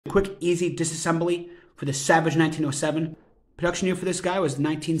quick, easy disassembly for the Savage 1907. Production year for this guy was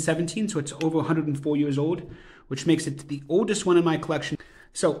 1917, so it's over 104 years old, which makes it the oldest one in my collection.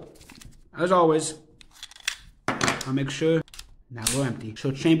 So, as always, I'll make sure now we're empty. So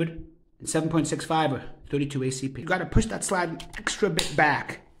it's chambered in 7.65 or 32 ACP. You gotta push that slide an extra bit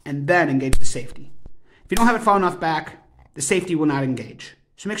back and then engage the safety. If you don't have it far enough back, the safety will not engage.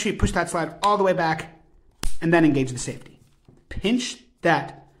 So make sure you push that slide all the way back and then engage the safety. Pinch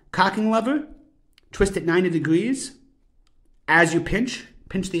that cocking lever, twist it 90 degrees. As you pinch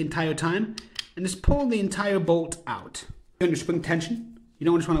the entire time, and just pull the entire bolt out. Under spring tension, you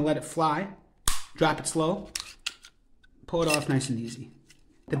don't just want to let it fly. Drop it slow. Pull it off nice and easy.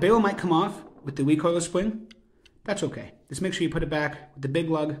 The barrel might come off with the recoil spring. That's okay. Just make sure you put it back with the big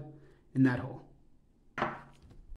lug in that hole.